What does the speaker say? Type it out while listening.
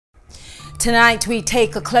Tonight, we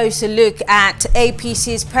take a closer look at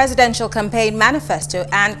APC's Presidential Campaign Manifesto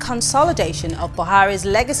and consolidation of Buhari's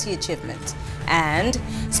legacy achievements. And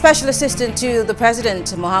Special Assistant to the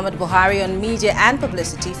President, Muhammad Buhari, on media and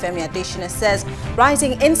publicity, Femi Adesina, says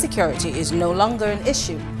rising insecurity is no longer an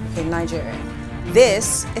issue in Nigeria.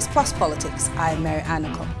 This is Plus Politics. I'm Mary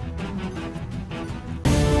Anako.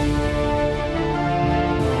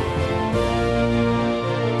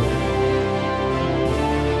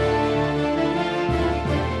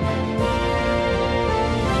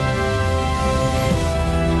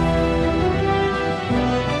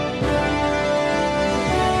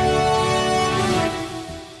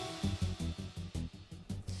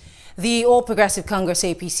 The All Progressive Congress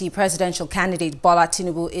APC presidential candidate Bola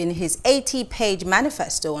Tinubu, in his 80-page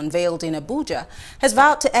manifesto unveiled in Abuja, has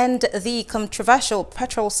vowed to end the controversial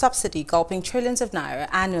petrol subsidy gulping trillions of naira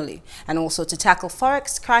annually, and also to tackle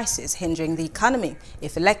forex crisis hindering the economy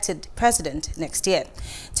if elected president next year.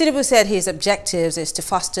 Tinubu said his objectives is to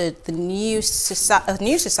foster the new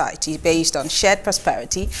society based on shared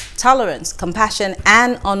prosperity, tolerance, compassion,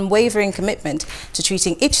 and unwavering commitment to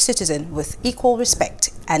treating each citizen with equal respect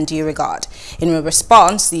and due regard. In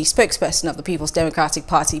response, the spokesperson of the People's Democratic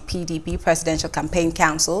Party (PDP) Presidential Campaign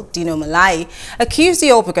Council, Ajuri Ngelale, accused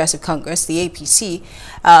the All Progressive Congress, the APC,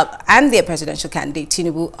 and their presidential candidate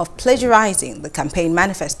Tinubu of plagiarizing the campaign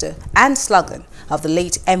manifesto and slogan of the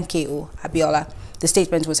late MKO Abiola. The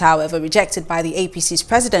statement was, however, rejected by the APC's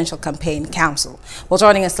Presidential Campaign Council. Well,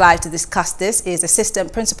 joining us live to discuss this is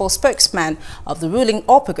Assistant Principal Spokesman of the ruling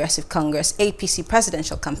All Progressive Congress APC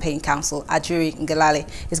Presidential Campaign Council, Ajuri Ngelale.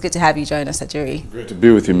 It's good to have you join us, Ajuri. Great to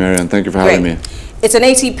be with you, Marian. Thank you for having me. It's an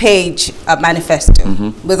 80-page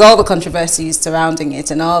manifesto with all the controversies surrounding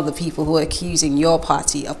it and all the people who are accusing your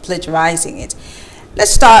party of plagiarizing it.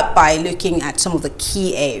 Let's start by looking at some of the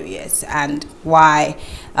key areas and why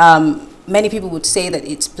many people would say that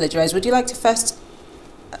it's plagiarized. Would you like to first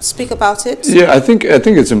speak about it? Yeah, I think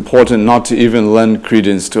it's important not to even lend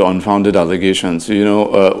credence to unfounded allegations. You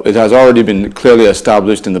know, it has already been clearly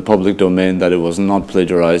established in the public domain that it was not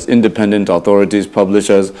plagiarized. Independent authorities,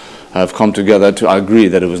 publishers have come together to agree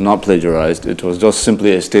that it was not plagiarized. It was just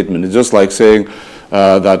simply a statement. It's just like saying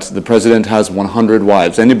that the president has 100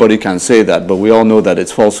 wives. Anybody can say that, but we all know that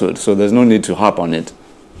it's falsehood, so there's no need to harp on it.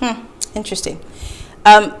 Interesting.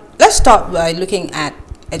 Let's start by looking at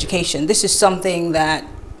education. This is something that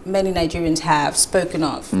many Nigerians have spoken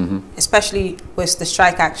of, especially with the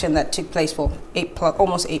strike action that took place for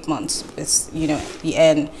almost 8 months. With, you know, the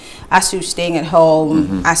end, ASU staying at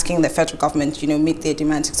home, asking the federal government, you know, meet their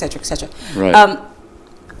demands, etc., etc. Right.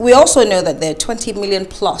 We also know that there are 20 million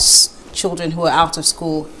plus children who are out of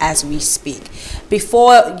school as we speak.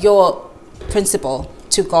 Before your principal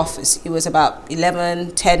took office, it was about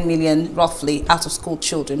 10 million roughly out of school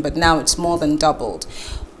children, but now it's more than doubled.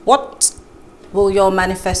 What will your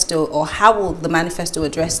manifesto, or how will the manifesto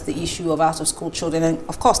address the issue of out of school children, and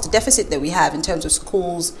of course the deficit that we have in terms of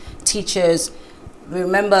schools, teachers? We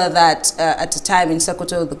remember that at the time in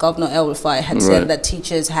Sokoto, the Governor El Rufai had said that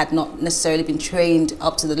teachers had not necessarily been trained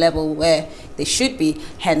up to the level where they should be,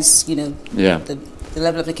 hence, you know, the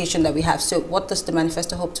level of education that we have. So what does the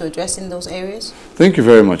manifesto hope to address in those areas? Thank you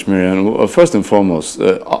very much, Marianne. First and foremost,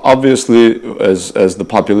 obviously, as the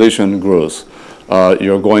population grows,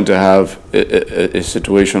 you're going to have a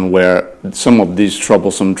situation where some of these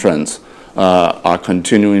troublesome trends are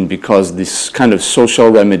continuing because these kind of social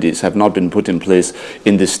remedies have not been put in place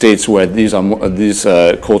in the states where these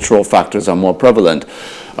cultural factors are more prevalent.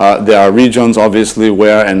 There are regions, obviously,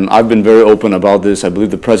 where, and I've been very open about this, I believe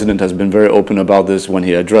the president has been very open about this when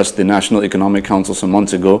he addressed the National Economic Council some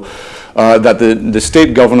months ago, that the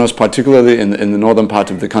state governors, particularly in the northern part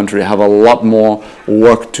of the country, have a lot more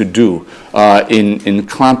work to do in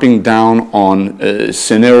clamping down on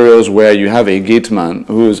scenarios where you have a gateman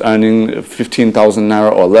who is earning 15,000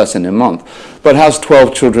 naira or less in a month, but has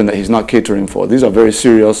 12 children that he's not catering for. These are very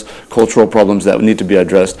serious cultural problems that need to be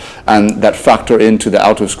addressed and that factor into the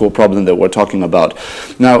out-of-school problem that we're talking about.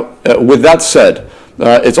 Now, with that said,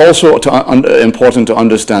 it's also important to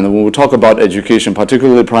understand that when we talk about education,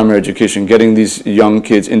 particularly primary education, getting these young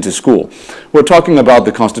kids into school, we're talking about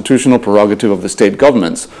the constitutional prerogative of the state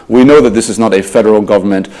governments. We know that this is not a federal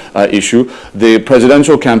government issue. The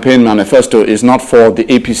Presidential Campaign Manifesto is not for the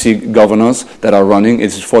APC governors that are running.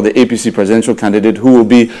 It's for the APC presidential candidate who will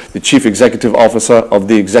be the chief executive officer of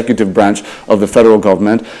the executive branch of the federal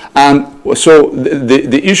government. And so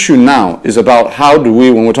the issue now is about how do we,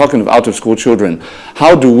 when we're talking of out-of-school children,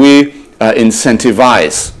 how do we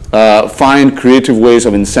incentivize find creative ways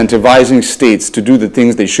of incentivizing states to do the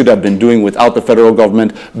things they should have been doing without the federal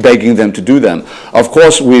government begging them to do them. Of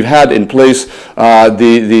course, we've had in place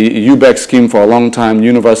the UBEC scheme for a long time,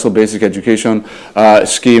 Universal Basic Education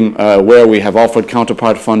scheme, where we have offered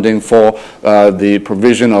counterpart funding for the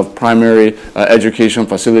provision of primary education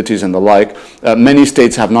facilities and the like. Many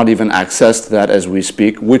states have not even accessed that as we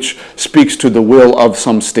speak, which speaks to the will of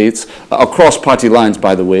some states, across party lines,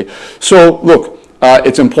 by the way. So, look,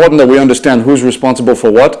 it's important that we understand who's responsible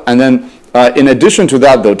for what. And then, in addition to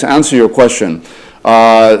that, though, to answer your question,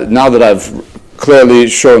 now that I've clearly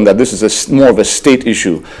shown that this is more of a state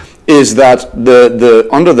issue, is that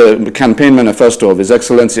under the campaign manifesto of His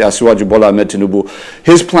Excellency Asiwaju Bola Tinubu,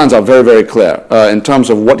 his plans are very, very clear in terms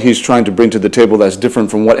of what he's trying to bring to the table that's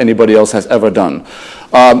different from what anybody else has ever done,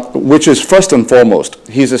 which is first and foremost,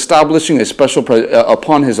 he's establishing a special,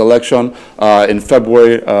 upon his election in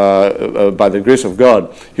February, by the grace of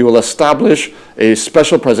God, he will establish a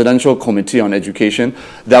special presidential committee on education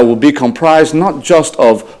that will be comprised not just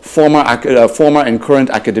of former and current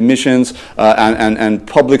academicians and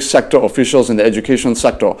public sector officials in the education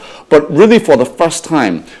sector, but really for the first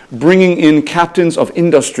time bringing in captains of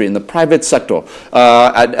industry in the private sector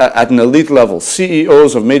at an elite level,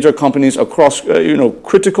 CEOs of major companies across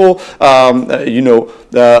critical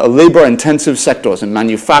labor-intensive sectors in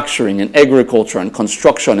manufacturing and agriculture and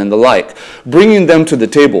construction and the like, bringing them to the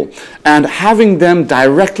table and having them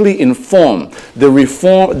directly inform the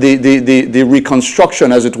reform, the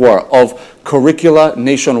reconstruction, as it were, of curricula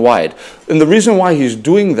nationwide. And the reason why he's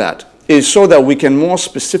doing that is so that we can more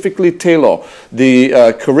specifically tailor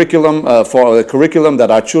the curriculum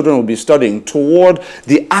that our children will be studying toward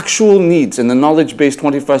the actual needs in the knowledge-based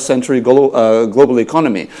 21st century global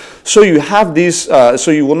economy. So you have these,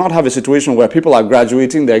 so you will not have a situation where people are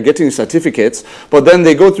graduating, they're getting certificates, but then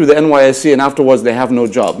they go through the NYSC and afterwards they have no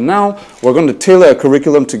job. Now we're going to tailor a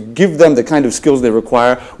curriculum to give them the kind of skills they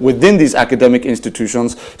require within these academic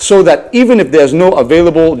institutions, so that even if there's no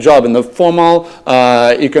available job in the formal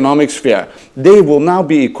economic sphere, they will now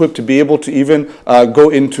be equipped to be able to even go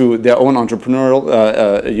into their own entrepreneurial,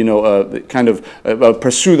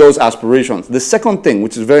 pursue those aspirations. The second thing,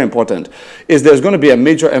 which is very important, is there's going to be a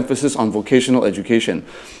major emphasis on vocational education.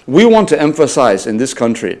 We want to emphasize in this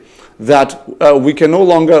country that we can no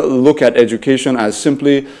longer look at education as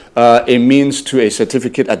simply a means to a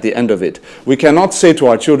certificate at the end of it. We cannot say to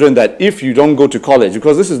our children that if you don't go to college,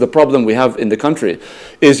 because this is the problem we have in the country,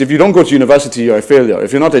 is if you don't go to university, you're a failure.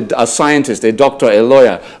 If you're not a scientist, a doctor, a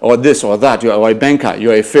lawyer, or this or that, or a banker,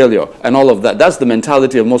 you're a failure, and all of that. That's the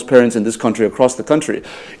mentality of most parents in this country, across the country.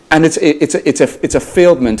 And it's a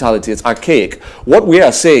failed mentality. It's archaic. What we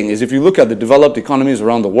are saying is, if you look at the developed economies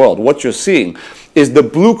around the world, what you're seeing is the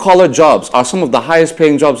blue-collar jobs are some of the highest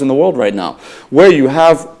paying jobs in the world right now, where you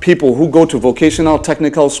have people who go to vocational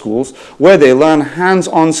technical schools where they learn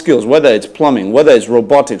hands-on skills, whether it's plumbing, whether it's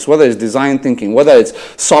robotics, whether it's design thinking, whether it's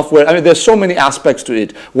software. I mean, there's so many aspects to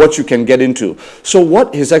it, what you can get into. So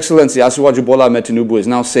what His Excellency Asiwaju Bola Tinubu is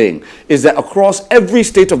now saying is that across every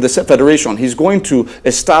state of the Federation, he's going to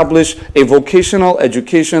establish a vocational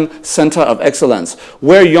education center of excellence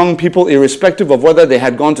where young people, irrespective of whether they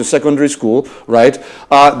had gone to secondary school, right,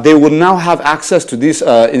 they will now have access to these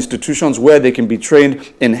institutions where they can be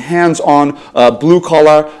trained in hands-on,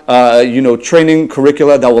 blue-collar, training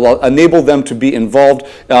curricula that will enable them to be involved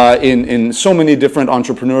in so many different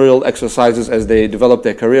entrepreneurial exercises as they develop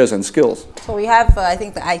their careers and skills. So we have, I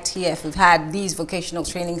think, the ITF. We've had these vocational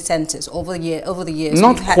training centers over the years.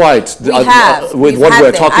 Not quite with what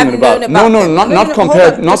we're talking about. No, not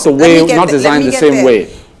compared, not the way, not designed the same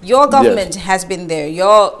way. Your government has been there.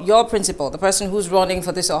 Your principal, the person who's running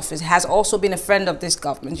for this office, has also been a friend of this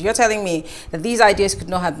government. You're telling me that these ideas could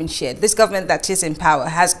not have been shared. This government that is in power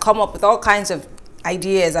has come up with all kinds of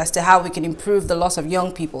ideas as to how we can improve the loss of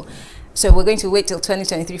young people. So we're going to wait till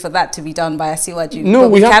 2023 for that to be done by Asiwaju. No,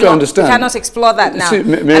 we have to understand. We cannot explore that now. See,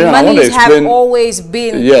 and monies have always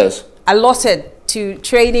been allotted to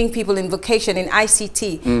training people in vocation, in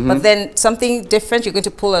ICT, but then something different, you're going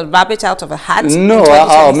to pull a rabbit out of a hat? No,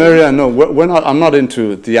 Maria, no, I'm not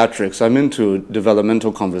into theatrics. I'm into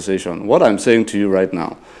developmental conversation. What I'm saying to you right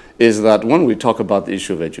now is that when we talk about the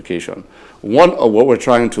issue of education, what we're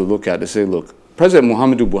trying to look at is say, look, President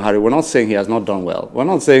Muhammadu Buhari, we're not saying he has not done well. We're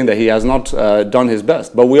not saying that he has not done his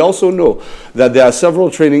best. But we also know that there are several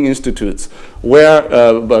training institutes where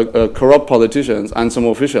corrupt politicians and some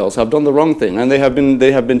officials have done the wrong thing, and they have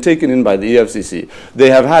been taken in by the EFCC. They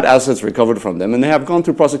have had assets recovered from them, and they have gone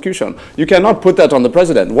through prosecution. You cannot put that on the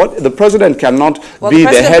president. What the president cannot be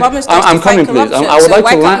the head. I'm coming, please. I would like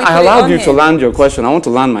to land. I allowed you to land your question. I want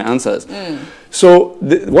to land my answers. So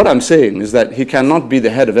what I'm saying is that he cannot be the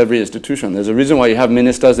head of every institution. There's a reason why you have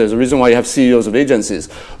ministers. There's a reason why you have CEOs of agencies.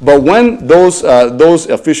 But when those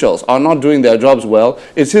officials are not doing their jobs well,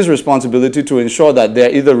 it's his responsibility to ensure that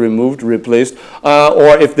they're either removed, replaced,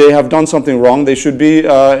 or if they have done something wrong, they should be,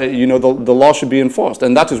 the law should be enforced.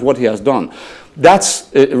 And that is what he has done. That's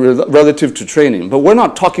relative to training. But we're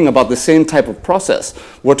not talking about the same type of process.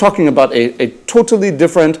 We're talking about a totally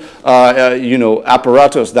different,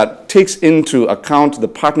 apparatus that takes into account the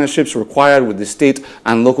partnerships required with the state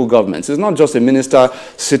and local governments. It's not just a minister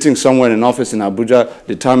sitting somewhere in an office in Abuja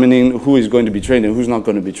determining who is going to be trained and who's not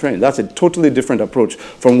going to be trained. That's a totally different approach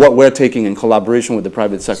from what we're taking in collaboration with the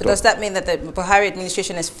private sector. So does that mean that the Buhari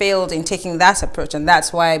administration has failed in taking that approach, and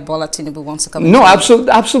that's why Bola Tinubu wants to come in? No,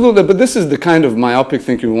 absolutely. But this is the kind of myopic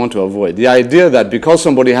thinking we want to avoid. The idea that because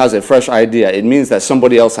somebody has a fresh idea, it means that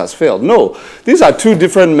somebody else has failed. No, these are two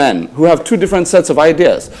different men who have two different sets of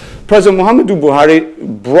ideas. President Muhammadu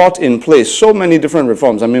Buhari brought in place so many different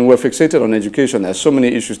reforms. I mean, we're fixated on education. There's so many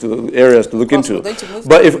areas to look into.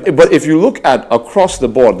 But if you look at across the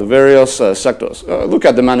board, the various sectors, look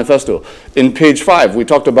at the manifesto. In page 5, we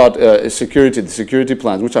talked about the security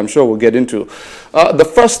plans, which I'm sure we'll get into. The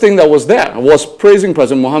first thing that was there was praising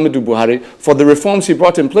President Muhammadu Buhari for the reforms he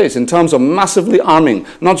brought in place in terms of massively arming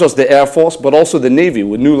not just the Air Force, but also the Navy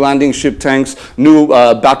with new landing ship tanks, new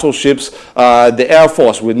battleships, the Air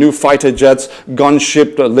Force with new fighter jets,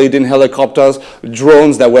 gunship-laden helicopters,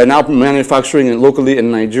 drones that we're now manufacturing locally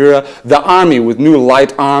in Nigeria, the Army with new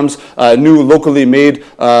light arms, new locally made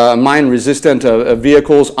mine-resistant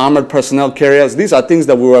vehicles, armored personnel carriers. These are things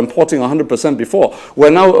that we were importing 100% before.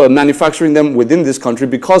 We're now manufacturing them within this country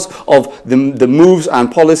because of the moves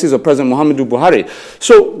and policies of President Muhammadu Buhari.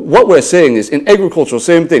 So what we're saying is, in agriculture,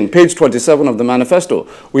 same thing, page 27 of the manifesto,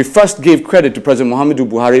 we first gave credit to President Muhammadu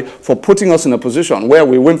Buhari for putting us in a position where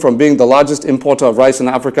we went from being the largest importer of rice in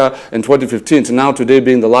Africa in 2015 to now today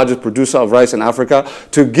being the largest producer of rice in Africa,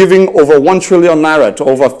 to giving over 1 trillion naira to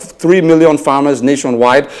over 3 million farmers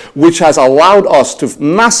nationwide, which has allowed us to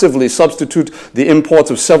massively substitute the imports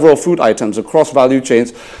of several food items across value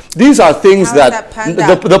chains. These are things that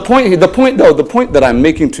the point that I'm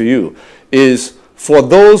making to you is, for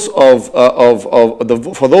those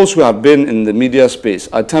for those who have been in the media space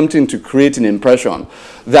attempting to create an impression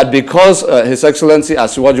that because His Excellency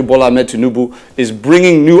Asiwaju Bola Tinubu is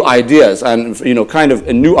bringing new ideas and kind of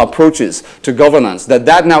new approaches to governance,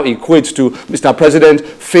 that now equates to Mr. President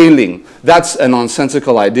failing. That's a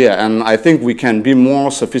nonsensical idea, and I think we can be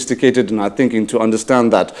more sophisticated in our thinking to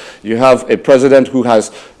understand that you have a president who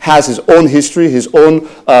has his own history, his own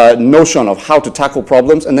notion of how to tackle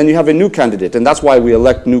problems, and then you have a new candidate, and that's why we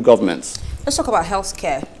elect new governments. Let's talk about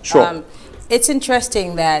healthcare. Sure. It's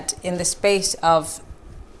interesting that in the space of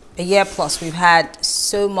a year plus, we've had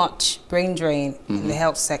so much brain drain in the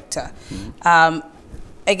health sector.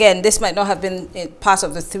 Again, this might not have been part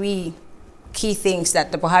of the 3 key things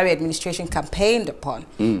that the Buhari administration campaigned upon,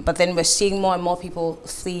 but then we're seeing more and more people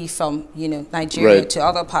flee from Nigeria to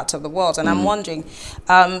other parts of the world. And I'm wondering,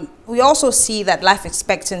 we also see that life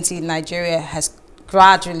expectancy in Nigeria has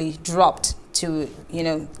gradually dropped to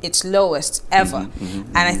its lowest ever,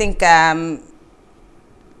 and I think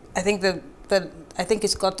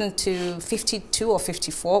it's gotten to 52 or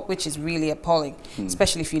 54, which is really appalling,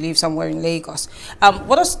 especially if you live somewhere in Lagos.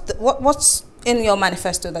 What's in your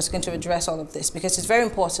manifesto that's going to address all of this? Because it's very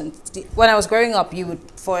important. When I was growing up,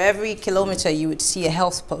 for every kilometer you would see a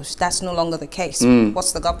health post. That's no longer the case.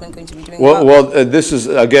 What's the government going to be doing about it? This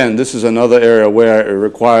is another area where it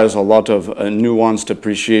requires a lot of nuanced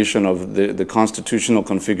appreciation of the constitutional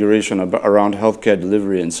configuration around healthcare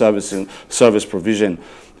delivery and service provision.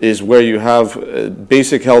 Is where you have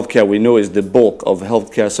basic healthcare. We know is the bulk of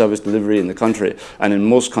healthcare service delivery in the country and in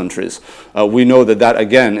most countries. We know that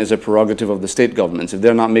again is a prerogative of the state governments. If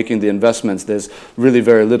they're not making the investments, there's really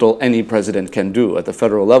very little any president can do at the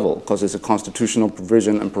federal level, because it's a constitutional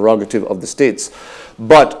provision and prerogative of the states.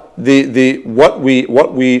 But what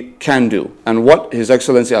we can do, and what His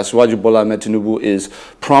Excellency Asiwaju Bola Tinubu is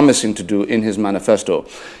promising to do in his manifesto,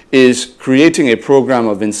 is creating a program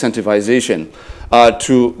of incentivization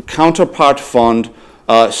to counterpart fund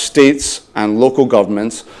states and local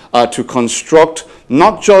governments to construct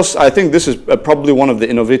not just, I think this is probably one of the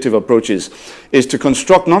innovative approaches, is to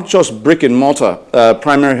construct not just brick and mortar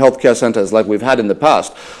primary healthcare centers like we've had in the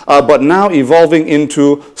past, but now evolving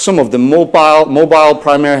into some of the mobile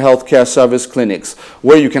primary healthcare service clinics,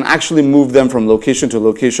 where you can actually move them from location to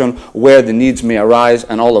location where the needs may arise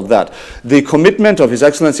and all of that. The commitment of His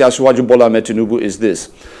Excellency Asiwaju Bola Tinubu is this,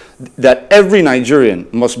 that every Nigerian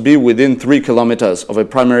must be within 3 kilometers of a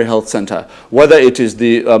primary health center, whether it is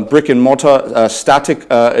the brick and mortar static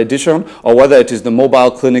edition or whether it is the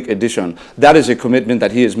mobile clinic edition. That is a commitment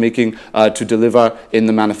that he is making to deliver in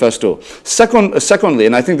the manifesto. Secondly,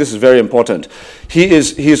 and I think this is very important, he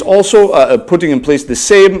is also putting in place the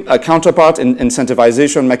same counterpart in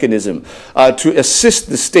incentivization mechanism to assist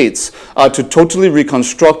the states to totally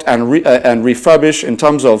reconstruct and refurbish in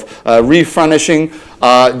terms of refurnishing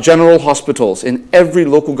general hospitals in every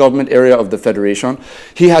local government area of the Federation.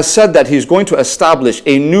 He has said that he's going to establish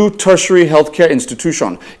a new tertiary healthcare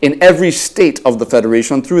institution in every state of the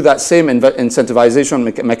Federation through that same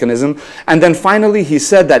incentivization mechanism. And then finally, he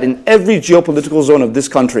said that in every geopolitical zone of this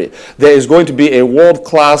country, there is going to be a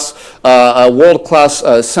world-class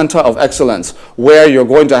center of excellence where you're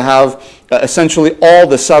going to have essentially all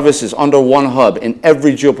the services under one hub in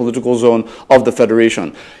every geopolitical zone of the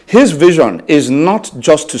Federation. His vision is not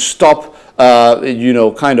just to stop you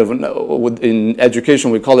know, kind of in education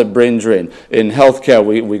we call it brain drain. In healthcare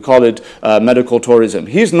we call it medical tourism.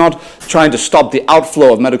 He's not trying to stop the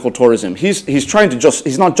outflow of medical tourism. He's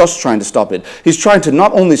not just trying to stop it. He's trying to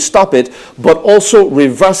not only stop it but also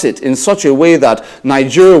reverse it in such a way that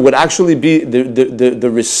Nigeria would actually be the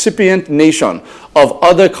recipient nation of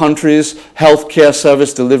other countries' healthcare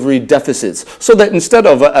service delivery deficits, so that instead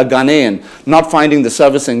of a Ghanaian not finding the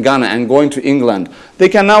service in Ghana and going to England, they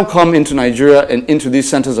can now come into Nigeria and into these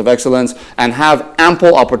centers of excellence and have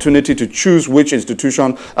ample opportunity to choose which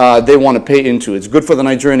institution they want to pay into. It's good for the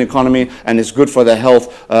Nigerian economy and it's good for the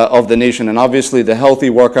health of the nation. And obviously the healthy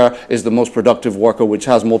worker is the most productive worker, which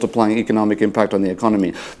has multiplying economic impact on the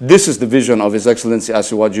economy. This is the vision of His Excellency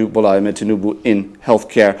Asiwaju Bola Tinubu in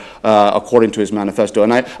healthcare, according to his manifesto.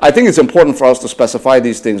 And I think it's important for us to specify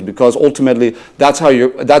these things because ultimately that's how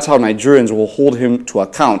Nigerians will hold him to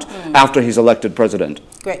account after he's elected president.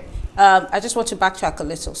 Great. I just want to backtrack a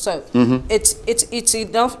little. So it's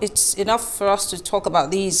enough for us to talk about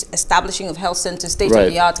these establishing of health centers, state of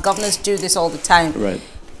the art. Governors do this all the time. Right.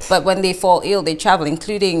 But when they fall ill, they travel,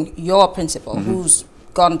 including your principal, who's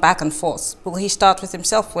gone back and forth. Will he start with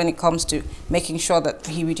himself when it comes to making sure that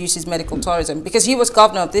he reduces medical tourism? Because he was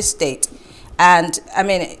governor of this state. And I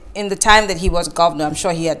mean, in the time that he was governor, I'm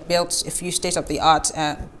sure he had built a few state-of-the-art,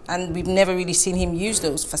 and we've never really seen him use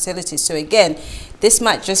those facilities. So again, this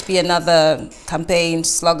might just be another campaign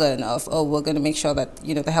slogan of, oh, we're going to make sure that,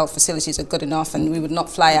 you know, the health facilities are good enough and we would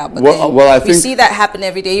not fly out. But I think we see that happen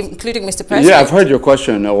every day, including Mr. President. Yeah, I've heard your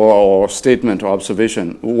question or statement or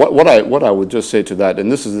observation. What I would just say to that,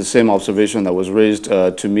 and this is the same observation that was raised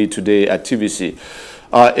to me today at TVC,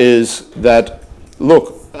 is that,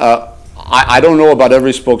 look, I don't know about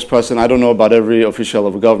every spokesperson, I don't know about every official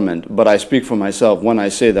of government, but I speak for myself when I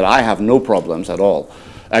say that I have no problems at all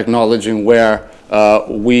acknowledging where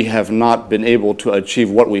we have not been able to achieve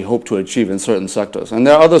what we hope to achieve in certain sectors. And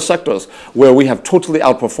there are other sectors where we have totally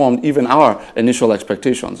outperformed even our initial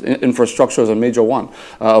expectations. Infrastructure is a major one.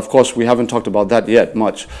 Of course, we haven't talked about that yet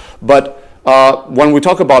much. But when we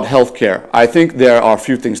talk about healthcare, I think there are a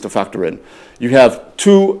few things to factor in. You have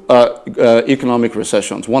two economic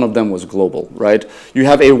recessions. One of them was global, right? You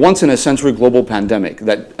have a once-in-a-century global pandemic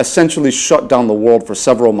that essentially shut down the world for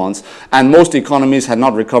several months, and most economies had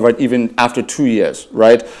not recovered even after 2 years,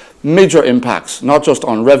 right? Major impacts, not just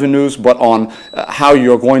on revenues, but on how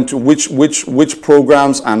you're going to, which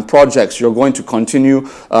programs and projects you're going to continue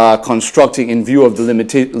constructing in view of the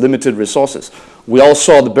limited resources. We all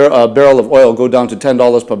saw the barrel of oil go down to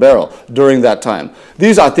 $10 per barrel during that time.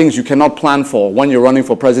 These are things you cannot plan for when you're running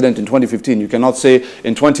for president in 2015. You cannot say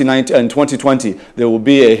in 2020 there will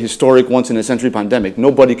be a historic once-in-a-century pandemic.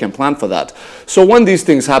 Nobody can plan for that. So when these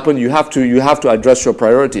things happen, you have to address your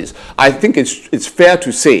priorities. I think it's fair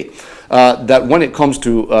to say that when it comes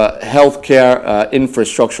to healthcare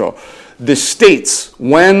infrastructure, the states,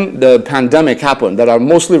 when the pandemic happened, that are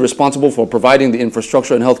mostly responsible for providing the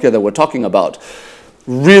infrastructure and healthcare that we're talking about,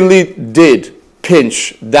 really did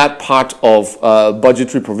pinch that part of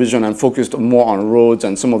budgetary provision and focused more on roads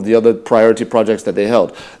and some of the other priority projects that they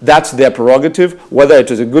held. That's their prerogative. Whether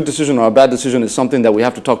it is a good decision or a bad decision is something that we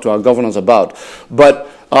have to talk to our governors about.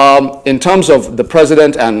 But in terms of the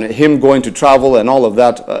president and him going to travel and all of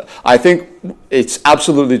that, I think it's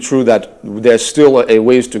absolutely true that there's still a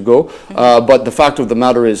ways to go. But the fact of the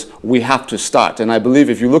matter is we have to start. And I believe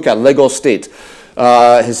if you look at Lagos State,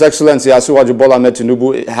 His Excellency Asiwaju Bola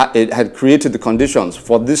Tinubu had created the conditions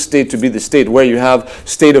for this state to be the state where you have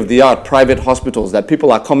state-of-the-art private hospitals that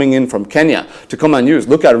people are coming in from Kenya to come and use.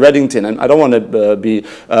 Look at Reddington, and I don't want to be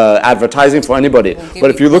advertising for anybody, but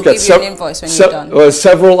if you look at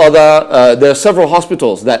several other, there are several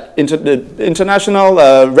hospitals that international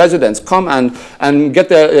residents come and get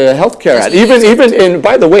their health care at. Even in,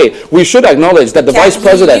 by the way, we should acknowledge that the Vice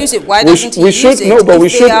President. Use it? Why doesn't he use it? No, but we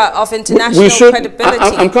should. They are of international credibility.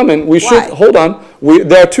 I'm coming. We should hold on.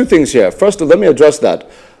 There are two things here. First, let me address that.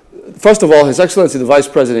 First of all, His Excellency the Vice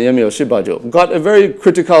President Yemi Osinbajo got a very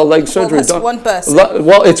critical leg surgery done. One person.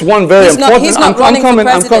 Well, it's one very important. He's not running for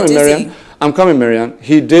president, Marianne. I'm coming, Marianne.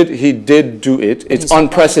 He did do it. It's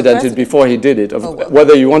unprecedented before he did it.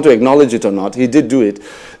 Whether you want to acknowledge it or not, he did do it.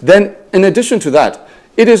 Then, in addition to that,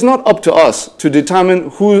 it is not up to us to determine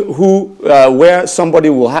where somebody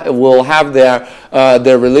will have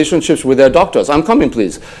their relationships with their doctors. I'm coming,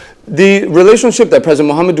 please. The relationship that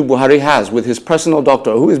President Muhammadu Buhari has with his personal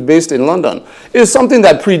doctor, who is based in London, is something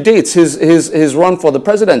that predates his run for the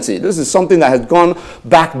presidency. This is something that has gone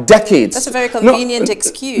back decades. That's a very convenient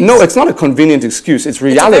excuse. No, it's not a convenient excuse. It's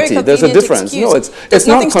reality. There's a difference. Excuse. No, it's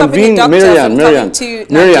not convenient. Miriam,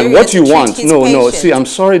 what you want? No. See, I'm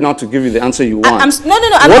sorry not to give you the answer you want. I'm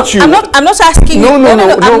not asking you.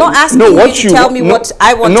 I'm not asking you to tell me what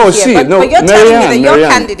I want to hear. But you're telling me that your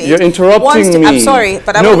candidate. You're interrupting me. I'm sorry,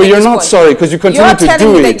 but I'm no, but you're not sorry because you continue to do it. You're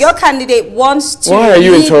telling me that your candidate wants to Why are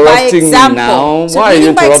you interrupting lead by example. me now? So Why are you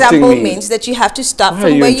leading by interrupting example me? means that you have to start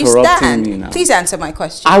from where you stand. Please answer my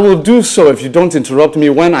question. I will do so if you don't interrupt me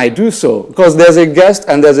when I do so. Because there's a guest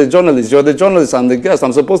and there's a journalist. You're the journalist, I'm the guest.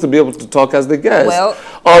 I'm supposed to be able to talk as the guest. Well,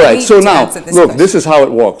 all right, so now, look, this is how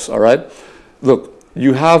it works, all right? Look,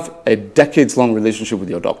 you have a decades-long relationship with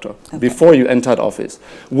your doctor before you entered office.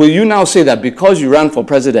 Will you now say that because you ran for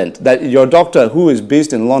president, that your doctor who is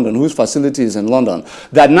based in London, whose facility is in London,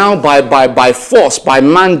 that now by force, by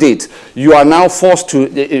mandate, you are now forced to,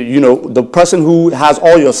 the person who has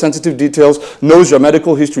all your sensitive details, knows your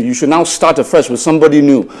medical history, you should now start afresh with somebody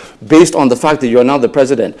new based on the fact that you are now the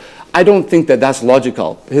president? I don't think that that's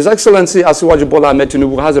logical. His Excellency Asiwaju Bola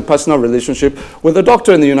Tinubu has a personal relationship with a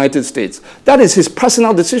doctor in the United States. That is his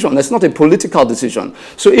personal decision. That's not a political decision.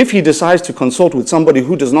 So if he decides to consult with somebody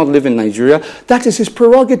who does not live in Nigeria, that is his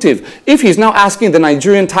prerogative. If he's now asking the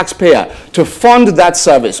Nigerian taxpayer to fund that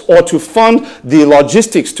service or to fund the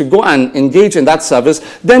logistics to go and engage in that service,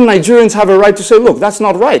 then Nigerians have a right to say, look, that's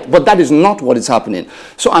not right. But that is not what is happening.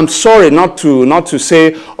 So I'm sorry not to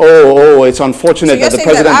say, oh, it's unfortunate that the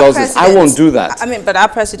president does this. I won't do that. I mean, but our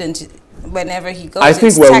president, whenever he goes, I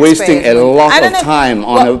think we're wasting a lot of time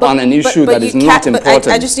on an issue that is not important.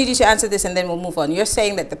 I just need you to answer this and then we'll move on. You're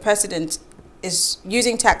saying that the president is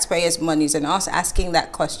using taxpayers' monies and us asking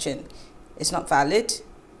that question is not valid?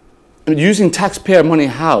 Using taxpayer money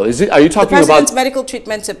how? Are you talking about... The president's medical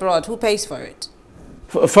treatments abroad, who pays for it?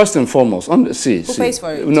 First and foremost, who pays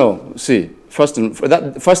for it? No, first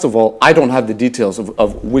of all, I don't have the details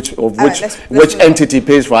of which entity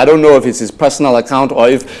pays for it. I don't know if it's his personal account or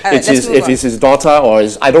if it's his daughter or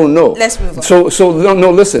I don't know. Let's move on. So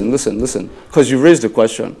listen, because you raised the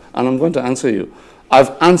question and I'm going to answer you.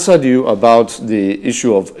 I've answered you about the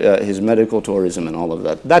issue of his medical tourism and all of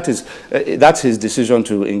that. That's his decision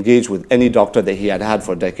to engage with any doctor that he had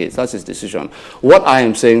for decades. That's his decision. What I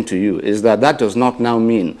am saying to you is that does not now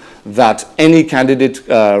mean that any candidate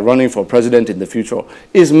running for president in the future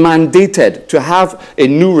is mandated to have a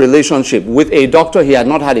new relationship with a doctor he had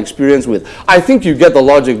not had experience with. I think you get the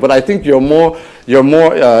logic, but I think you're more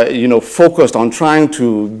focused on trying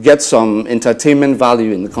to get some entertainment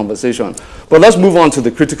value in the conversation. But let's move on to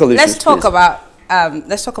the critical issues. Let's talk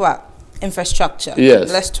about infrastructure.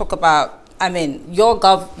 Yes. Let's talk about, I mean, your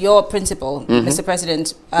principal, Mr.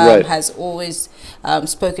 President, has always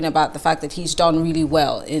spoken about the fact that he's done really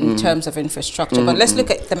well in terms of infrastructure. But let's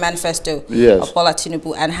look at the manifesto of Bola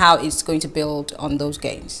Tinubu and how it's going to build on those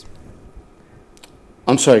gains.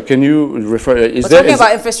 I'm sorry, can you refer... We're talking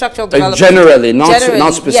about infrastructural development. Generally,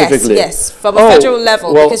 not specifically. Yes, from a federal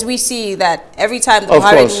level, because we see that every time the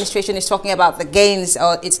Buhari administration is talking about the gains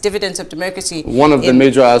or its dividends of democracy... One of the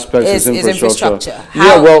major aspects is infrastructure.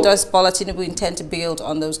 How does Bola Tinubu intend to build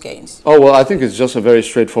on those gains? Oh, well, I think it's just a very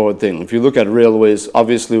straightforward thing. If you look at railways,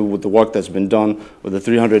 obviously with the work that's been done with the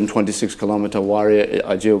 326-kilometer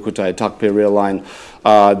Warri-Ajeokuta-Itakpe rail line,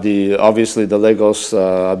 obviously the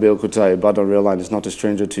Lagos-Abeokuta-Ibadan rail line is not a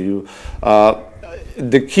stranger to you.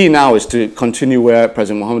 The key now is to continue where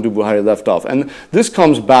President Muhammadu Buhari left off. And this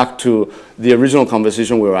comes back to the original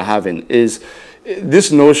conversation we were having, is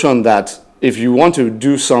this notion that if you want to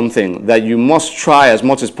do something, that you must try as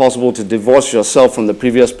much as possible to divorce yourself from the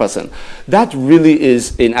previous person. That really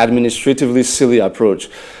is an administratively silly approach.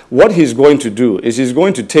 What he's going to do is he's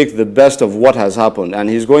going to take the best of what has happened, and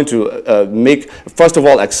he's going to first of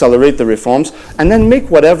all, accelerate the reforms, and then make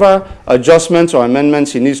whatever adjustments or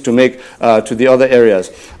amendments he needs to make to the other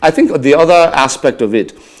areas. I think the other aspect of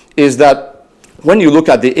it is that when you look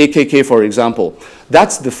at the AKK, for example,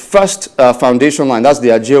 that's the first foundation line. That's the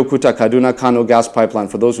Ajeokuta Kaduna Kano gas pipeline,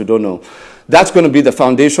 for those who don't know. That's going to be the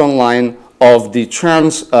foundation line of the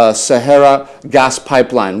Trans-Sahara gas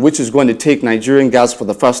pipeline, which is going to take Nigerian gas for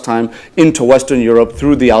the first time into Western Europe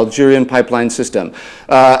through the Algerian pipeline system.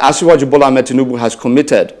 Asiwaju Bola Tinubu has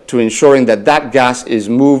committed to ensuring that that gas is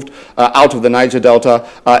moved out of the Niger Delta,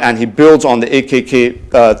 and he builds on the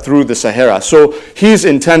AKK through the Sahara. So he's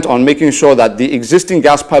intent on making sure that the existing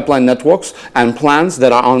gas pipeline networks and plans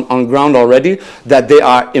that are on ground already, that they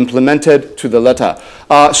are implemented to the letter.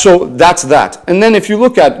 So that's that. And then if you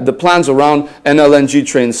look at the plans around NLNG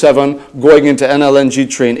Train 7, going into NLNG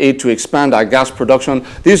Train 8 to expand our gas production,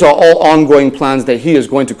 these are all ongoing plans that he is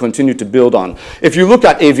going to continue to build on. If you look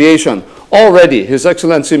at aviation, already His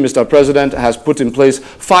Excellency Mr. President has put in place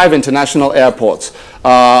 5 international airports,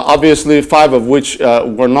 obviously 5 of which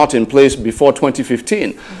were not in place before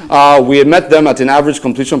 2015. We had met them at an average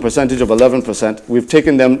completion percentage of 11%. We've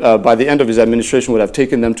taken them, by the end of his administration, would have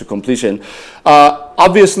taken them to completion.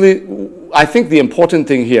 Obviously, I think the important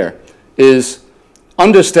thing here is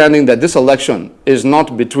understanding that this election is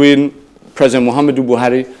not between President Muhammadu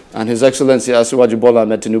Buhari and His Excellency Asiwaju Bola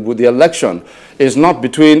Tinubu. The election is not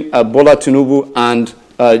between Bola Tinubu and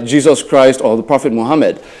Jesus Christ or the Prophet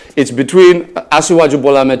Muhammad. It's between Asiwaju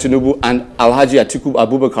Bola Tinubu and Alhaji Atiku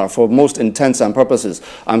Abubakar for most intents and purposes.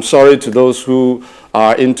 I'm sorry to those who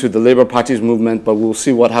are into the Labour Party's movement, but we'll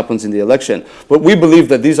see what happens in the election. But we believe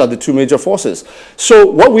that these are the two major forces. So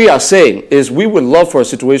what we are saying is we would love for a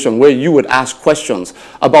situation where you would ask questions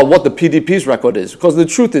about what the PDP's record is. Because the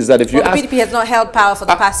truth is that if you ask... the PDP has not held power for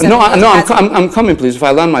the past 7 years. No, I'm coming, please, if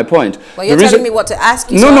I land my point. Well, you're telling me what to ask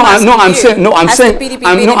you. I'm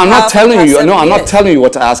not telling you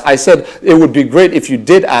what to ask. I said it would be great if you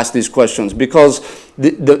did ask these questions, because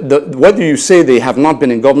whether you say they have not been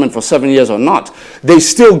in government for 7 years or not, they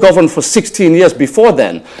still governed for 16 years before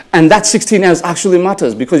then. And that 16 years actually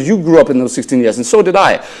matters, because you grew up in those 16 years, and so did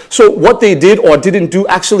I. So what they did or didn't do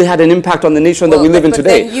actually had an impact on the nation that we live in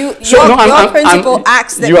today. Your principle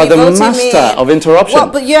acts that you are the master of interruption. Well,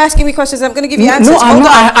 but you're asking me questions. I'm going to give you answers. No, I'm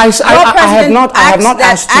not. I have not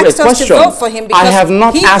asked you a question. I have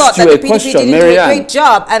not asked you a question, Marianne. Great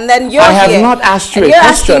job, and then you're I have not asked you a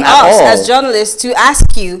question at all. As journalists to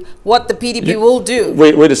ask you what the PDP will do.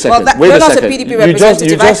 Wait a second. Well, you're not a PDP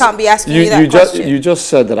representative. I can't be asking you that question. You just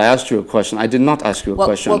said that I asked you a question. I did not ask you a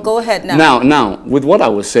question. Well, go ahead now. Now, with what I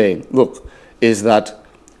was saying, look, is that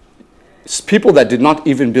people that did not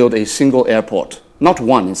even build a single airport, not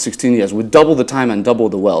one in 16 years, with double the time and double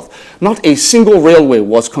the wealth. Not a single railway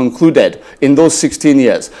was concluded in those 16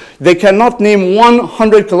 years. They cannot name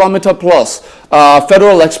 100-kilometer plus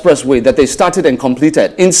federal expressway that they started and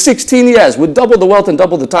completed in 16 years with double the wealth and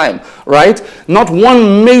double the time, right? Not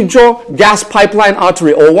one major gas pipeline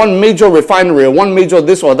artery or one major refinery or one major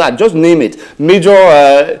this or that. Just name it.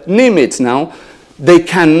 Name it now. They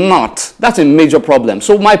cannot. That's a major problem.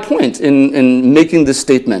 So my point in making this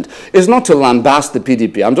statement is not to lambast the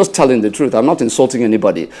PDP. I'm just telling the truth. I'm not insulting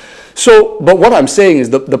anybody. So, but what I'm saying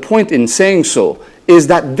is the point in saying so is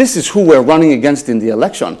that this is who we're running against in the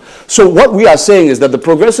election. So what we are saying is that the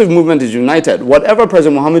progressive movement is united. Whatever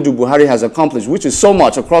President Muhammadu Buhari has accomplished, which is so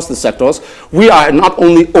much across the sectors, we are not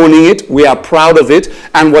only owning it, we are proud of it.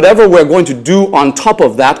 And whatever we're going to do on top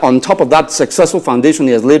of that successful foundation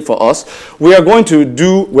he has laid for us, we're going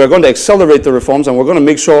to accelerate the reforms, and we're going to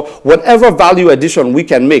make sure whatever value addition we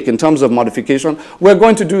can make in terms of modification, we're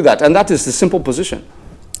going to do that. And that is the simple position.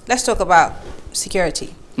 Let's talk about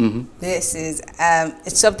security. This is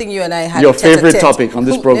it's something you and I had your favorite topic on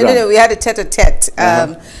this program. No, we had a tete-a-tete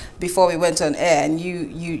before we went on air, and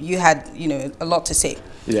you had a lot to say.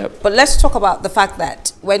 Yeah. But let's talk about the fact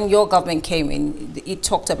that when your government came in, it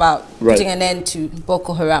talked about putting an end to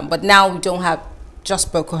Boko Haram, but now we don't have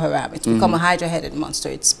just Boko Haram. It's become a hydra-headed monster.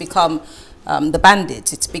 It's become the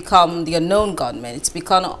bandits. It's become the unknown gunmen. It's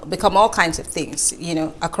become all kinds of things,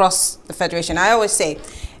 across the federation. I always say,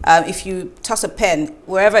 if you toss a pen,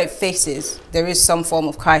 wherever it faces, there is some form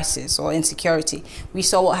of crisis or insecurity. We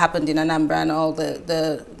saw what happened in Anambra and all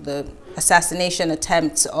the assassination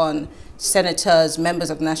attempts on senators, members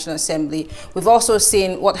of the National Assembly. We've also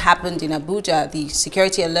seen what happened in Abuja, the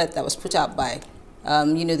security alert that was put out by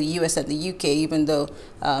you know, the US and the UK, even though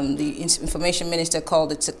the information minister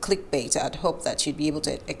called it a clickbait. I'd hope that she'd be able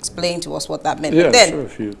to explain to us what that meant. Yeah, but then,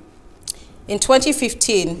 sure. In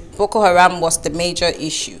 2015, Boko Haram was the major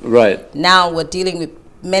issue. Right. Now we're dealing with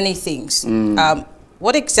many things.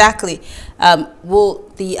 What exactly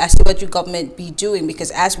will the Asiwaju government be doing? Because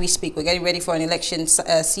as we speak, we're getting ready for an election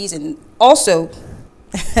season. Also,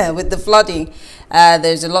 with the flooding,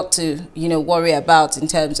 there's a lot to, you know, worry about in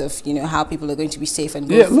terms of, you know, how people are going to be safe and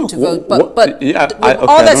go to vote. But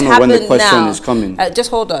all that's happened now, just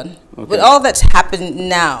hold on. Okay. With all that's happened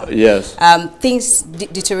now, yes, things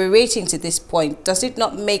deteriorating to this point, does it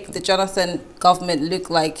not make the Jonathan government look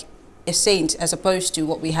like a saint as opposed to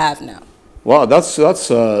what we have now? Well, that's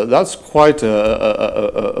quite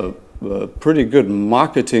a pretty good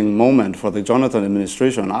marketing moment for the Jonathan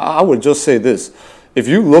administration. I would just say this: if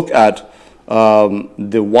you look at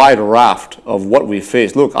the wide raft of what we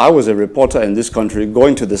face. Look, I was a reporter in this country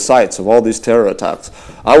going to the sites of all these terror attacks.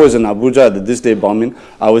 I was in Abuja at the This Day bombing.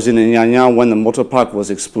 I was in Nyanya when the motor park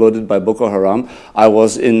was exploded by Boko Haram. I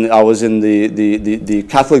was in the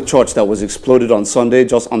Catholic church that was exploded on Sunday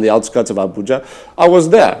just on the outskirts of Abuja. I was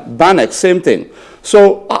there. Banek, same thing.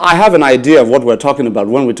 So I have an idea of what we're talking about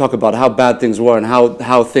when we talk about how bad things were and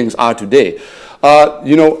how things are today.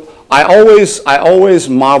 You know, I always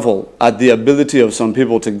marvel at the ability of some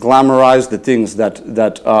people to glamorize the things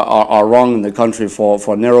that are wrong in the country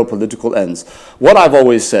for narrow political ends. What I've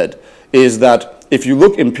always said is that if you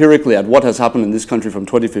look empirically at what has happened in this country from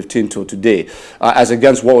 2015 till today, as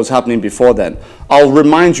against what was happening before then, I'll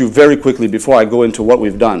remind you very quickly before I go into what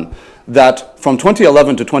we've done, that from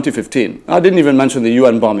 2011 to 2015, I didn't even mention the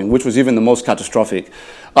UN bombing, which was even the most catastrophic,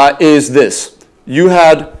 is this. You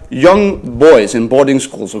had young boys in boarding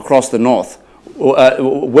schools across the north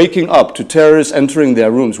waking up to terrorists entering their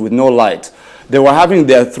rooms with no light. They were having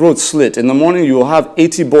their throats slit. In the morning, you will have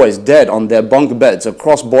 80 boys dead on their bunk beds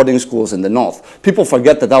across boarding schools in the north. People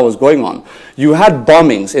forget that that was going on. You had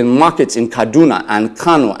bombings in markets in Kaduna and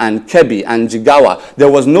Kano and Kebbi and Jigawa. There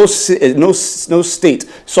was no state,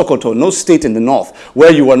 Sokoto, no state in the north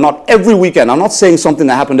where you were not every weekend. I'm not saying something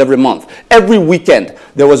that happened every month. Every weekend,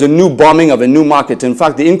 there was a new bombing of a new market. In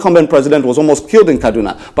fact, the incumbent president was almost killed in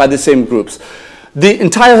Kaduna by the same groups. The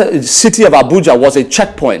entire city of Abuja was a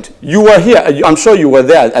checkpoint. You were here. I'm sure you were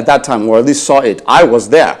there at that time, or at least saw it. I was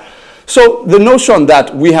there. So the notion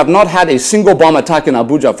that we have not had a single bomb attack in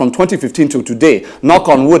Abuja from 2015 to today, knock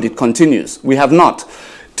on wood, it continues. We have not.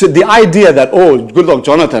 To the idea that, oh, Goodluck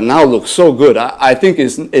Jonathan now looks so good, I think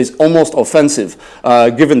is almost offensive,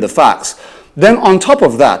 given the facts. Then on top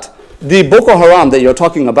of that, the Boko Haram that you're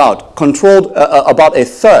talking about controlled about a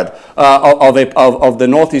third of the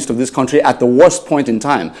northeast of this country at the worst point in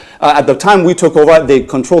time. At the time we took over, they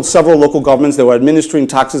controlled several local governments. They were administering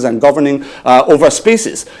taxes and governing over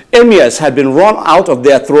spaces. Emirs had been run out of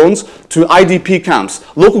their thrones to IDP camps.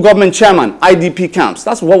 Local government chairman, IDP camps.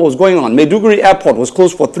 That's what was going on. Maiduguri Airport was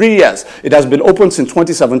closed for 3 years. It has been open since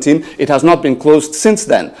 2017. It has not been closed since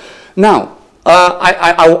then. Now,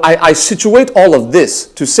 I situate all of this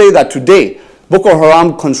to say that today Boko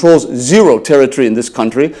Haram controls zero territory in this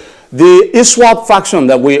country. The ISWAP faction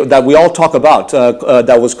that we all talk about,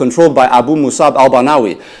 that was controlled by Abu Musab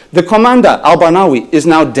al-Banawi, the commander al-Banawi is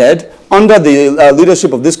now dead. Under the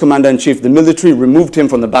leadership of this commander-in-chief, the military removed him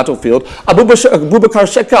from the battlefield. Abubakar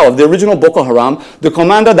Shekau of the original Boko Haram, the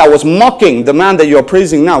commander that was mocking the man that you're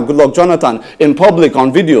praising now, Goodluck Jonathan, in public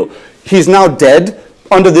on video, he's now dead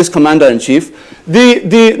under this commander-in-chief.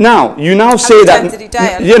 Now you now say that, did he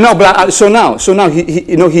die? Yeah, no, but so now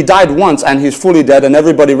he died once and he's fully dead and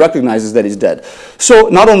everybody recognizes that he's dead. So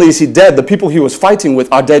not only is he dead, the people he was fighting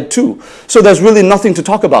with are dead too. So there's really nothing to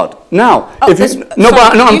talk about. Now, I'm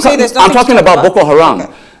talking about Boko Haram.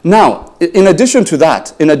 Okay. Now, in addition to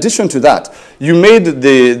that, you made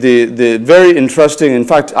the very interesting, in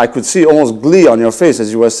fact, I could see almost glee on your face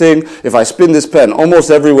as you were saying, if I spin this pen, almost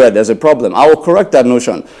everywhere there's a problem. I will correct that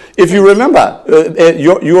notion. If you remember,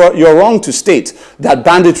 you're wrong to state that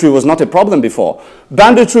banditry was not a problem before.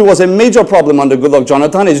 Banditry was a major problem under Goodluck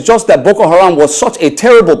Jonathan. It's just that Boko Haram was such a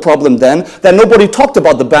terrible problem then that nobody talked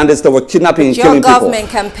about the bandits that were kidnapping and killing people. Your government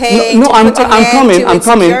campaign. No, I'm coming. I'm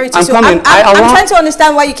trying to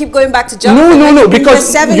understand why you keep going back to Jonathan. No,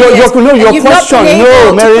 because your question.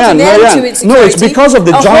 No, Marianne. No, it's because of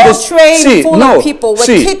the jaundice. A whole train full of people were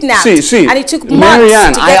kidnapped, and it took months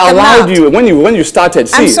Marianne, to get I allowed them out. you when you started.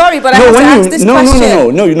 I'm sorry, but I have to ask this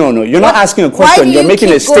question. No. You're not asking a question. You're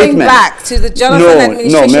making a statement. Going back to the Jonathan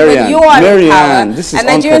administration when you are in power, this is and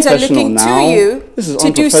Nigerians are looking now. to you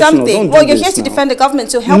to do something. Well, you're here to defend the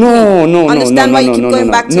government, so help me understand why you keep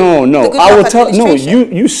going back to the I will tell. No,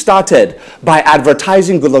 you started by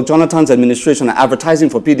advertising Goodluck Jonathan's administration and advertising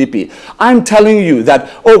for PDP. I'm telling you that.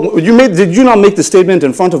 Oh, did you not make the statement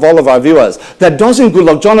in front of all of our viewers that doesn't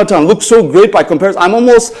Goodluck Jonathan look so great by comparison?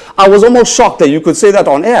 I was almost shocked that you could say that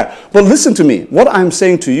on air. But listen to me. What I'm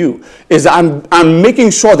saying to you is that I'm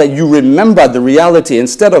making sure that you remember the reality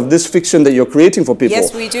instead of this fiction that you're creating for people.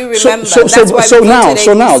 Yes, we do remember. So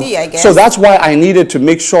that's why I needed to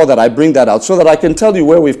make sure that I bring that out so that I can tell you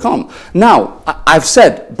where we've come. Now, I've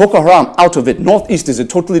said Boko Haram out of it. Northeast is a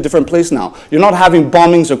totally different place now. You're not having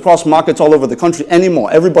bombings across markets all over the country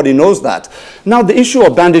anymore. Everybody knows that. Now, the issue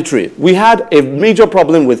of banditry. We had a major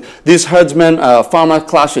problem with these herdsmen-farmer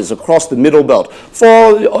clashes across the Middle Belt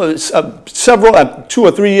for several, 2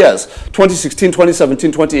 or 3 years, 2016,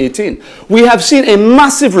 2017, 2018. We have seen a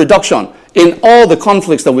massive reduction in all the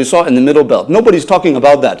conflicts that we saw in the Middle Belt. Nobody's talking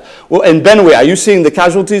about that. Well, in Benue, are you seeing the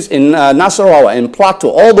casualties? In Nasarawa, in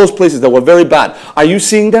Plateau, all those places that were very bad. Are you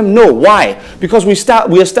seeing them? No. Why? Because we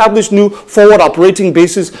established new forward operating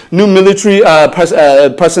bases, new military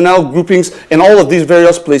personnel groupings in all of these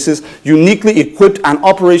various places, uniquely equipped and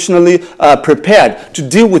operationally prepared to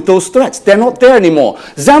deal with those threats. They're not there anymore.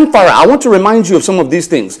 Zamfara, I want to remind you of some of these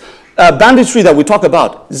things. Banditry that we talk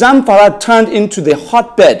about. Zamfara turned into the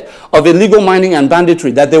hotbed of illegal mining and banditry,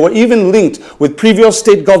 that they were even linked with previous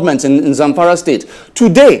state governments in Zamfara state.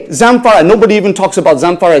 Today, Zamfara, nobody even talks about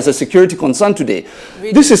Zamfara as a security concern today.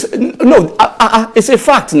 Really? This is, no, it's a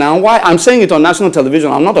fact now. Why? I'm saying it on national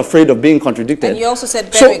television. I'm not afraid of being contradicted. And you also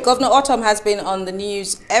said, Governor Otom has been on the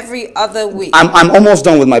news every other week. I'm almost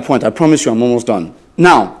done with my point. I promise you I'm almost done.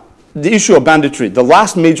 Now, the issue of banditry, the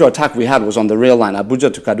last major attack we had was on the rail line, Abuja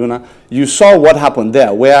to Kaduna. You saw what happened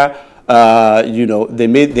there, where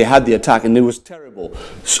they had the attack, and it was terrible.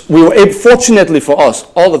 So we were able, fortunately for us,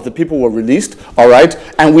 all of the people were released, all right,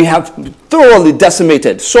 and we have thoroughly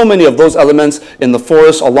decimated so many of those elements in the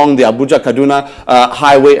forest along the Abuja-Kaduna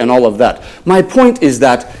highway and all of that. My point is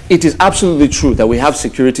that it is absolutely true that we have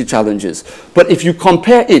security challenges, but if you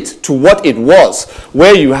compare it to what it was,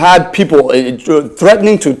 where you had people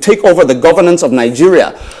threatening to take over the governance of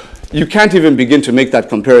Nigeria, you can't even begin to make that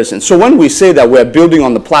comparison. So when we say that we're building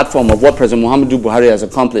on the platform of what President Muhammadu Buhari has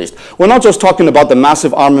accomplished, we're not just talking about the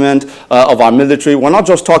massive armament of our military. We're not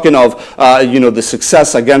just talking of the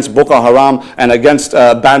success against Boko Haram and against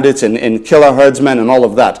bandits and killer herdsmen and all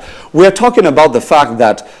of that. We're talking about the fact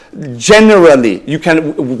that generally,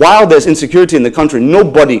 while there's insecurity in the country,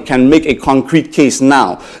 nobody can make a concrete case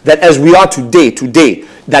now that as we are today,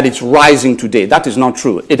 that it's rising today. That is not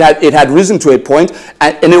true. It had risen to a point,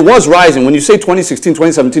 and it was rising. When you say 2016,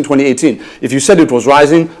 2017, 2018, if you said it was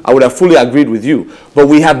rising, I would have fully agreed with you. But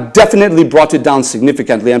we have definitely brought it down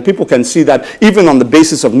significantly, and people can see that even on the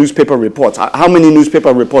basis of newspaper reports. How many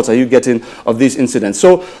newspaper reports are you getting of these incidents?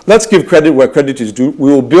 So let's give credit where credit is due.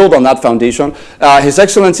 We will build on that foundation. His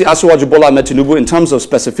Excellency Asiwaju Bola Tinubu, in terms of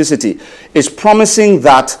specificity, is promising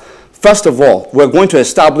that, first of all, we're going to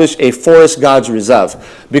establish a forest guards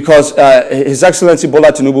reserve, because His Excellency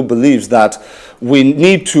Bola Tinubu believes that we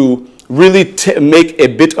need to really make a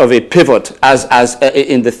bit of a pivot as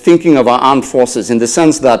in the thinking of our armed forces, in the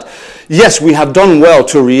sense that, yes, we have done well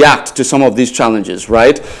to react to some of these challenges,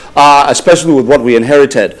 right? Especially with what we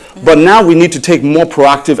inherited. But now we need to take more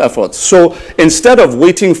proactive efforts. So instead of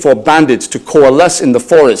waiting for bandits to coalesce in the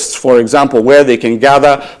forests, for example, where they can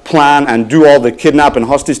gather, plan, and do all the kidnap and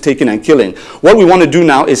hostage taking and killing, what we want to do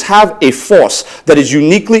now is have a force that is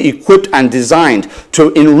uniquely equipped and designed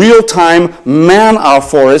to, in real time, man our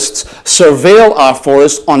forests, surveil our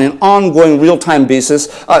forests on an ongoing real-time basis,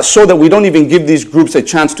 so that we don't even give these groups a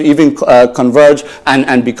chance to even converge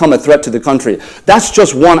and become a threat to the country. That's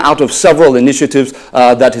just one out of several initiatives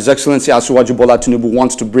that His Excellency Asiwaju Bola Tinubu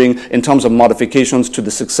wants to bring in terms of modifications to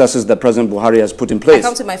the successes that President Buhari has put in place. I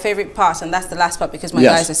come to my favorite part, and that's the last part, because my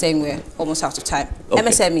guys are saying we're almost out of time. Okay.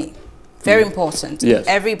 MSME, very important. Yes.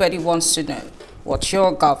 Everybody wants to know what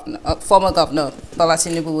your governor, former governor Bola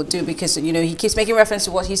Tinubu would do, because he keeps making reference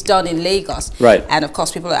to what he's done in Lagos, right? And of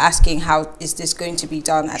course, people are asking, how is this going to be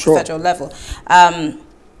done at the federal level?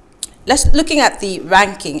 Looking at the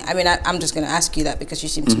ranking, I mean, I'm just going to ask you that because you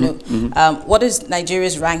seem to know. What is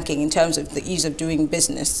Nigeria's ranking in terms of the ease of doing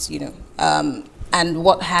business? And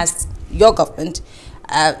what has your government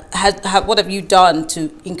what have you done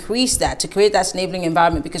to increase that, to create that enabling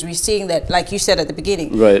environment? Because we're seeing that, like you said at the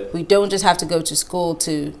beginning, we don't just have to go to school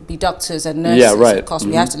to be doctors and nurses. Yeah, right. Of course,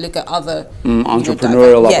 we have to look at other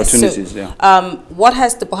entrepreneurial opportunities. Yes. So, what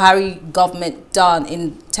has the Buhari government done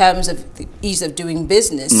in terms of the ease of doing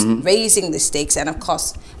business, raising the stakes, and of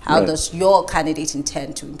course, how does your candidate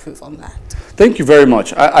intend to improve on that? Thank you very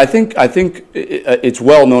much. I think it's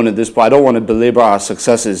well known at this point. I don't want to belabor our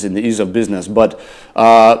successes in the ease of business, but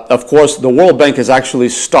of course, the World Bank has actually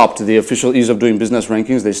stopped the official ease of doing business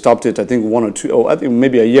rankings. They stopped it, I think, I think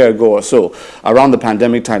maybe a year ago or so. Around the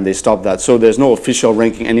pandemic time, they stopped that. So there's no official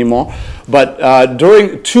ranking anymore. But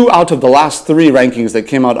during 2 out of the last 3 rankings that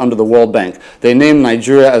came out under the World Bank, they named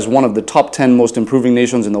Nigeria as one of the top 10 most improving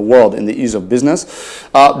nations in the world in the ease of business.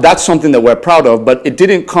 That's something that we're proud of, but it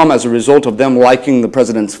didn't come as a result of them liking the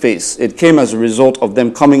president's face. It came as a result of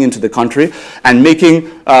them coming into the country and making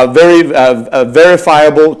very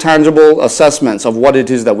verifiable, tangible assessments of what it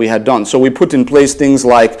is that we had done. So we put in place things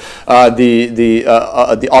like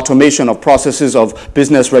the automation of processes of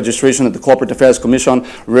business registration at the Corporate Affairs Commission,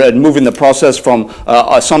 moving the process from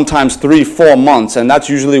sometimes 3-4 months, and that's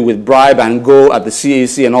usually with bribe and go at the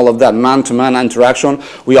CAC and all of that, man-to-man interaction.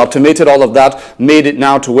 We automated all of that, made it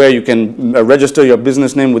now to where you can register your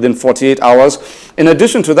business name within 48 hours. In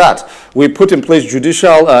addition to that, we put in place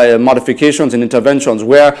judicial modifications and interventions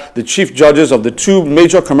where the chief judges of the 2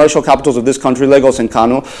 major commercial capitals of this country, Lagos and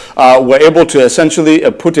Kano, were able to essentially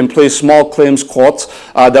put in place small claims courts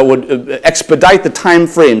that would expedite the time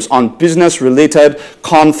frames on business-related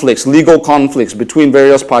conflicts, legal conflicts between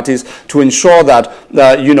various parties, to ensure that,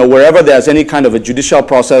 wherever there's any kind of a judicial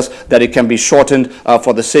process, that it can be shortened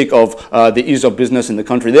for the sake of the ease of business in the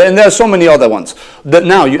country. And there are so many other ones.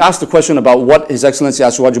 Now, you asked the question about what His Excellency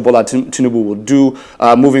Asiwaju Bola Tinubu will do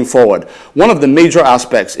moving forward. One of the major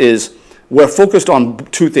aspects is we're focused on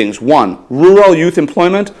 2 things. 1, rural youth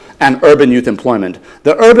employment and urban youth employment.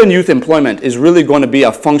 The urban youth employment is really going to be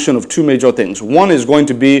a function of 2 major things. One is going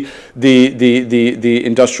to be the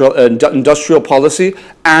industrial policy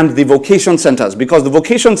and the vocation centers, because the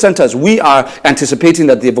vocation centers, we are anticipating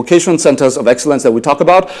that the vocation centers of excellence that we talk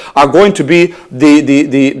about are going to be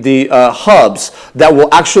the hubs that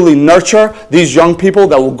will actually nurture these young people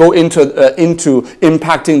that will go into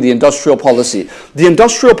impacting the industrial policy. The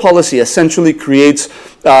industrial policy essentially creates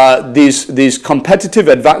these competitive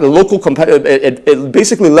it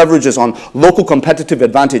basically leverages on local competitive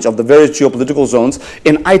advantage of the various geopolitical zones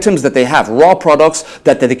in items that they have, raw products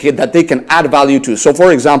that they can add value to. So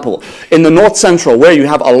for example, in the north central, where you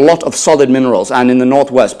have a lot of solid minerals, and in the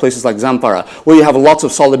northwest, places like Zamfara, where you have lots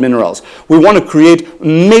of solid minerals, we want to create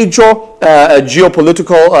major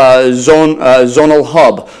geopolitical zonal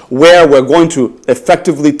hub where we're going to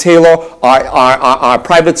effectively tailor our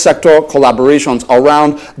private sector collaborations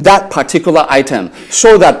around that particular item,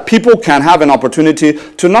 so that people can have an opportunity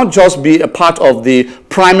to not just be a part of the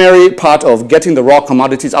primary part of getting the raw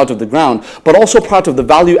commodities out of the ground, but also part of the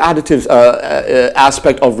value additives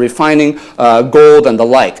aspect of refining gold and the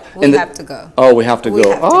like. We have to go. Oh, we have to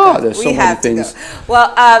go. There's so many things.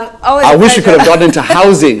 Well, I wish you could have gotten into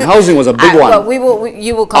housing. Housing was a big one. Well,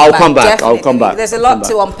 you will come back. I'll come back. Definitely. I'll come back. There's a lot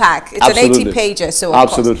to unpack. It's Absolutely. an 80-pager, so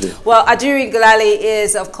Absolutely. Well, Ajuri Ngelale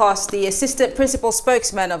is, of course, the Assistant Principal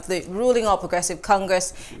Spokesman of the ruling All Progressive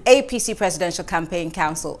Congress APC Presidential Campaign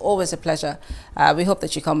Council. Always a pleasure. We hope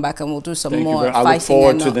that you come back and we'll do some more fighting. I look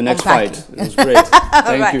forward to the next fight. It was great.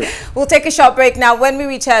 Thank you. We'll take a short break now. When we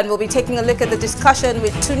return, we'll be taking a look at the discussion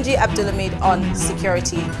with Tunji Abdulhamid on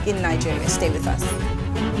security in Nigeria. Stay with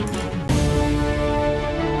us.